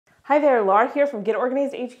Hi there, Laura here from Get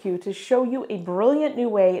Organized HQ to show you a brilliant new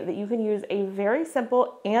way that you can use a very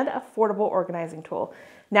simple and affordable organizing tool.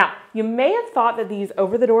 Now, you may have thought that these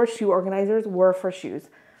over-the-door shoe organizers were for shoes,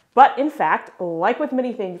 but in fact, like with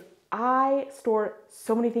many things, I store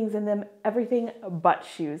so many things in them, everything but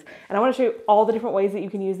shoes. And I want to show you all the different ways that you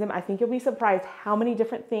can use them. I think you'll be surprised how many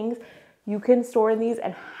different things you can store in these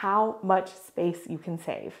and how much space you can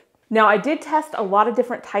save. Now, I did test a lot of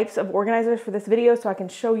different types of organizers for this video so I can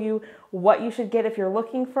show you what you should get if you're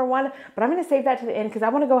looking for one, but I'm going to save that to the end because I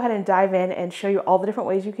want to go ahead and dive in and show you all the different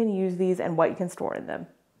ways you can use these and what you can store in them.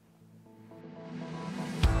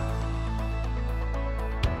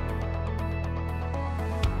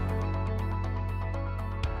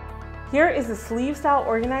 Here is the sleeve style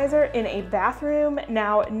organizer in a bathroom.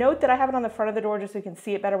 Now, note that I have it on the front of the door just so you can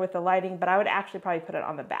see it better with the lighting, but I would actually probably put it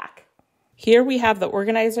on the back. Here we have the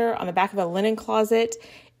organizer on the back of a linen closet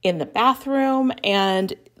in the bathroom,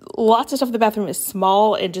 and lots of stuff in the bathroom is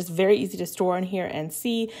small and just very easy to store in here and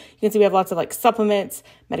see. You can see we have lots of like supplements,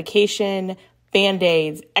 medication,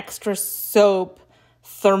 Band-Aids, extra soap,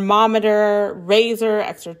 thermometer, razor,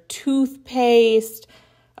 extra toothpaste,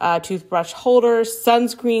 toothbrush holders,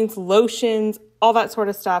 sunscreens, lotions, all that sort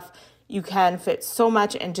of stuff. You can fit so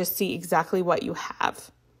much and just see exactly what you have.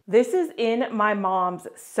 This is in my mom's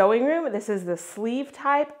sewing room. This is the sleeve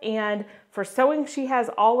type, and for sewing, she has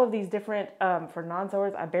all of these different, for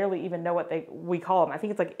non-sewers, I barely even know what we call them. I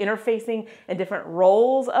think it's like interfacing and different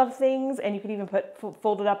rolls of things, and you can even put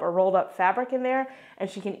folded up or rolled up fabric in there, and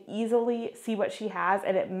she can easily see what she has,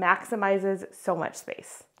 and it maximizes so much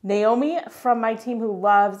space. Naomi from my team who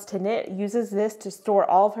loves to knit uses this to store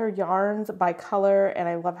all of her yarns by color, and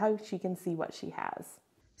I love how she can see what she has.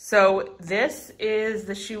 So this is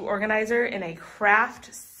the shoe organizer in a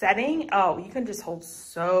craft setting. Oh, you can just hold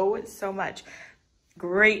so much.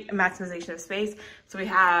 Great maximization of space. So we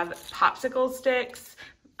have popsicle sticks,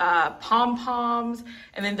 pom-poms,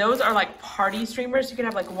 and then those are like party streamers. You can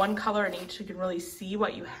have like one color in each so you can really see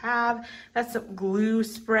what you have. That's some glue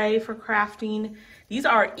spray for crafting. These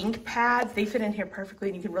are ink pads. They fit in here perfectly,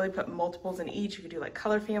 and you can really put multiples in each. You can do like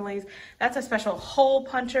color families. That's a special hole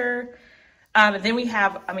puncher. And then we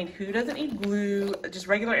have, I mean, who doesn't need glue? Just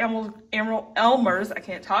regular Elmer's, I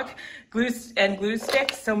can't talk, glue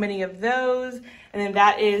sticks, so many of those. And then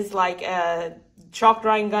that is like a chalk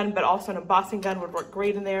drying gun, but also an embossing gun would work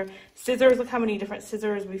great in there. Scissors, look how many different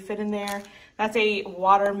scissors we fit in there. That's a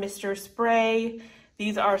water mister spray.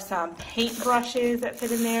 These are some paint brushes that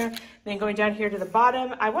fit in there. Then going down here to the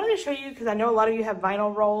bottom, I wanted to show you, because I know a lot of you have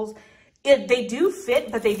vinyl rolls. They do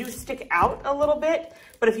fit, but they do stick out a little bit.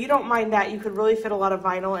 But if you don't mind that, you could really fit a lot of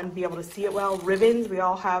vinyl and be able to see it well. Ribbons, we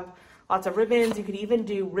all have lots of ribbons. You could even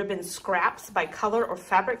do ribbon scraps by color or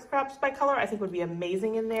fabric scraps by color. I think would be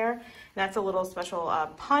amazing in there. And that's a little special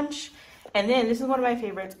punch. And then this is one of my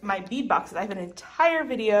favorites, my bead boxes. I have an entire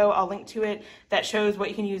video, I'll link to it, that shows what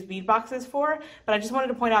you can use bead boxes for. But I just wanted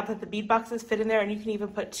to point out that the bead boxes fit in there, and you can even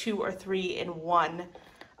put 2 or 3 in one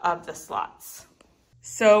of the slots.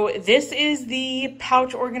 So this is the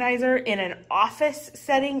pouch organizer in an office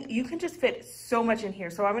setting. You can just fit so much in here.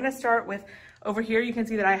 So I'm going to start with over here. You can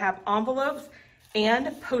see that I have envelopes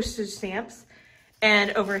and postage stamps.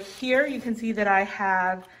 And over here, you can see that I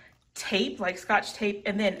have tape, like Scotch tape.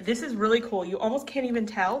 And then this is really cool. You almost can't even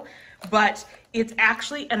tell, but it's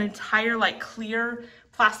actually an entire like clear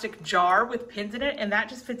plastic jar with pins in it. And that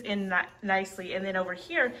just fits in nicely. And then over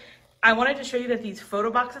here, I wanted to show you that these photo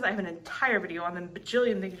boxes, I have an entire video on them,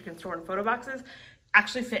 bajillion things you can store in photo boxes,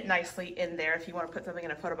 actually fit nicely in there if you want to put something in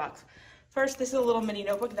a photo box. First, this is a little mini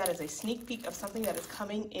notebook that is a sneak peek of something that is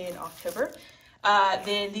coming in October.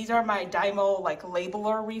 Then these are my Dymo like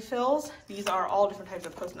labeler refills. These are all different types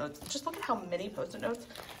of Post-it notes. Just look at how many Post-it notes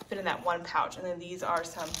fit in that one pouch. And then these are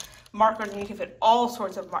some markers, and you can fit all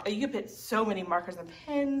sorts of, you can fit so many markers and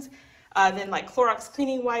pens. Then like Clorox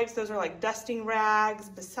cleaning wipes, those are like dusting rags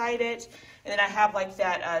beside it. And then I have like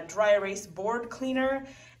that dry erase board cleaner.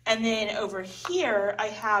 And then over here, I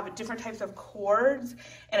have different types of cords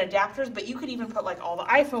and adapters, but you could even put like all the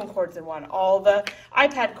iPhone cords in one, all the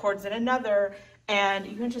iPad cords in another, and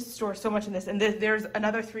you can just store so much in this. And there's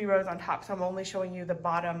another 3 rows on top, so I'm only showing you the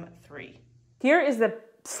bottom 3. Here is the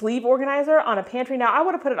sleeve organizer on a pantry. Now, I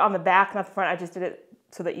would have put it on the back, not the front. I just did it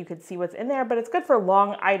so that you could see what's in there, but it's good for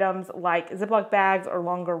long items like Ziploc bags or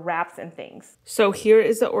longer wraps and things. So here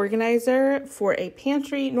is the organizer for a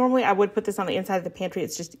pantry. Normally I would put this on the inside of the pantry.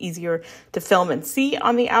 It's just easier to film and see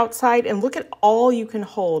on the outside. And look at all you can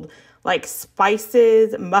hold, like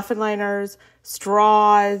spices, muffin liners,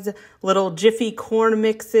 straws, little Jiffy corn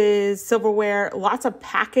mixes, silverware, lots of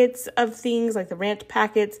packets of things like the ranch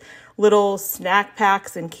packets, little snack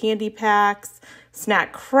packs and candy packs,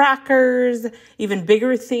 snack crackers, even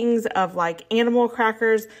bigger things of like animal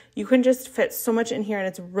crackers. You can just fit so much in here and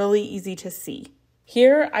it's really easy to see.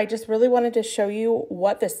 Here, I just really wanted to show you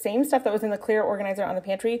what the same stuff that was in the clear organizer on the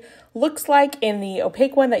pantry looks like in the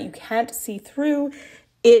opaque one that you can't see through.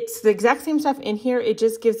 It's the exact same stuff in here. It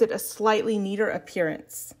just gives it a slightly neater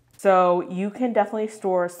appearance. So you can definitely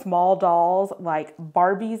store small dolls like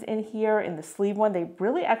Barbies in here in the sleeve one. They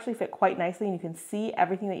really actually fit quite nicely and you can see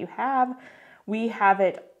everything that you have. We have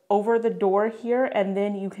it over the door here, and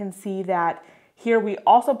then you can see that here we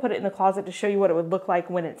also put it in the closet to show you what it would look like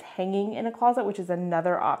when it's hanging in a closet, which is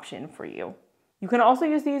another option for you. You can also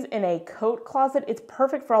use these in a coat closet. It's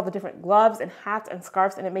perfect for all the different gloves and hats and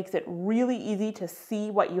scarves, and it makes it really easy to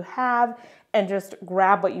see what you have and just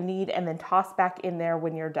grab what you need and then toss back in there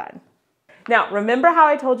when you're done. Now, remember how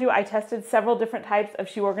I told you I tested several different types of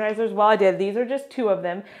shoe organizers? Well, I did. These are just 2 of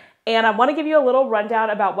them. And I want to give you a little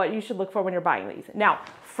rundown about what you should look for when you're buying these. Now,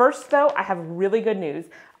 first though, I have really good news.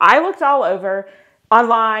 I looked all over,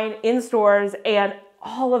 online, in stores, and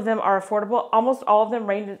all of them are affordable. Almost all of them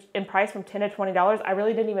range in price from $10 to $20. I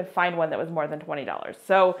really didn't even find one that was more than $20.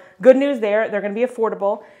 So good news there. They're going to be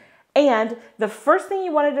affordable. And the first thing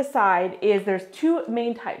you want to decide is there's 2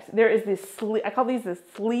 main types. There is this, I call these the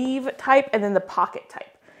sleeve type and then the pocket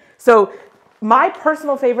type. So my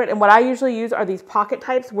personal favorite and what I usually use are these pocket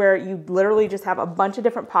types where you literally just have a bunch of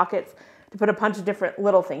different pockets to put a bunch of different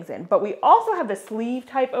little things in. But we also have the sleeve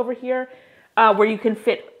type over here where you can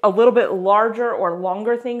fit a little bit larger or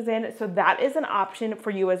longer things in. So that is an option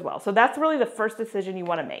for you as well. So that's really the first decision you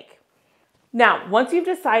want to make. Now, once you've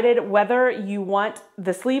decided whether you want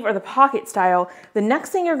the sleeve or the pocket style, the next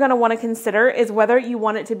thing you're going to want to consider is whether you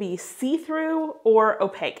want it to be see-through or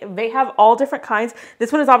opaque. They have all different kinds.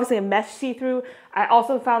 This one is obviously a mesh see-through. I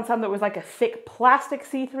also found some that was like a thick plastic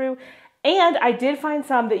see-through. And I did find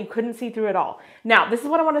some that you couldn't see through at all. Now, this is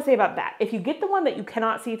what I want to say about that. If you get the one that you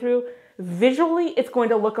cannot see through, visually it's going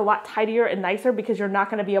to look a lot tidier and nicer because you're not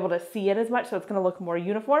going to be able to see in as much, so it's going to look more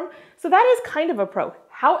uniform. So that is kind of a pro.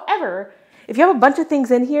 However, if you have a bunch of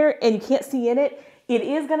things in here and you can't see in it, it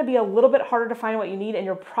is going to be a little bit harder to find what you need and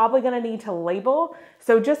you're probably going to need to label.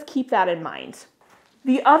 So just keep that in mind.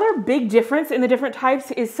 The other big difference in the different types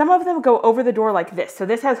is some of them go over the door like this. So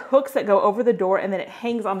this has hooks that go over the door and then it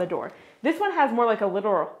hangs on the door. This one has more like a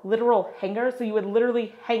literal hanger, so you would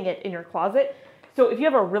literally hang it in your closet. So if you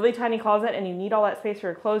have a really tiny closet and you need all that space for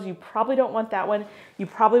your clothes, you probably don't want that one. You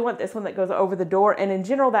probably want this one that goes over the door, and in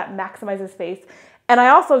general that maximizes space. And I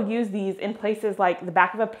also use these in places like the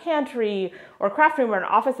back of a pantry or craft room or an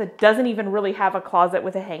office that doesn't even really have a closet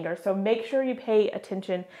with a hanger. So make sure you pay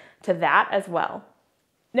attention to that as well.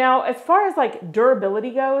 Now, as far as like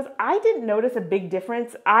durability goes, I didn't notice a big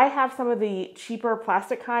difference. I have some of the cheaper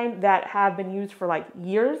plastic kind that have been used for like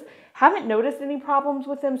years. Haven't noticed any problems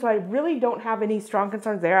with them, so I really don't have any strong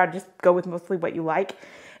concerns there. I just go with mostly what you like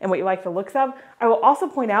and what you like the looks of. I will also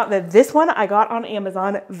point out that this one I got on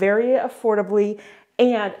Amazon very affordably,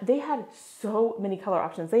 and they had so many color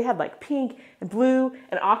options. They had like pink and blue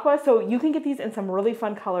and aqua, so you can get these in some really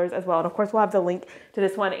fun colors as well. And of course, we'll have the link to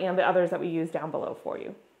this one and the others that we use down below for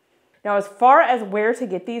you. Now, as far as where to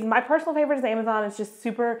get these, my personal favorite is Amazon. It's just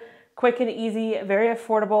super quick and easy, very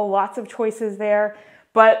affordable, lots of choices there.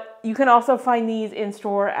 But you can also find these in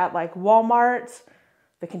store at like Walmart,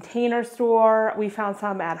 the Container Store. We found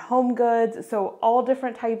some at Home Goods. So all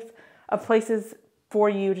different types of places for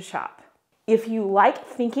you to shop. If you like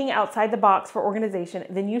thinking outside the box for organization,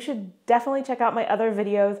 then you should definitely check out my other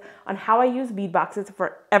videos on how I use bead boxes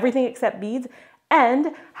for everything except beads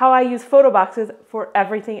and how I use photo boxes for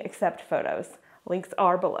everything except photos. Links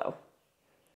are below.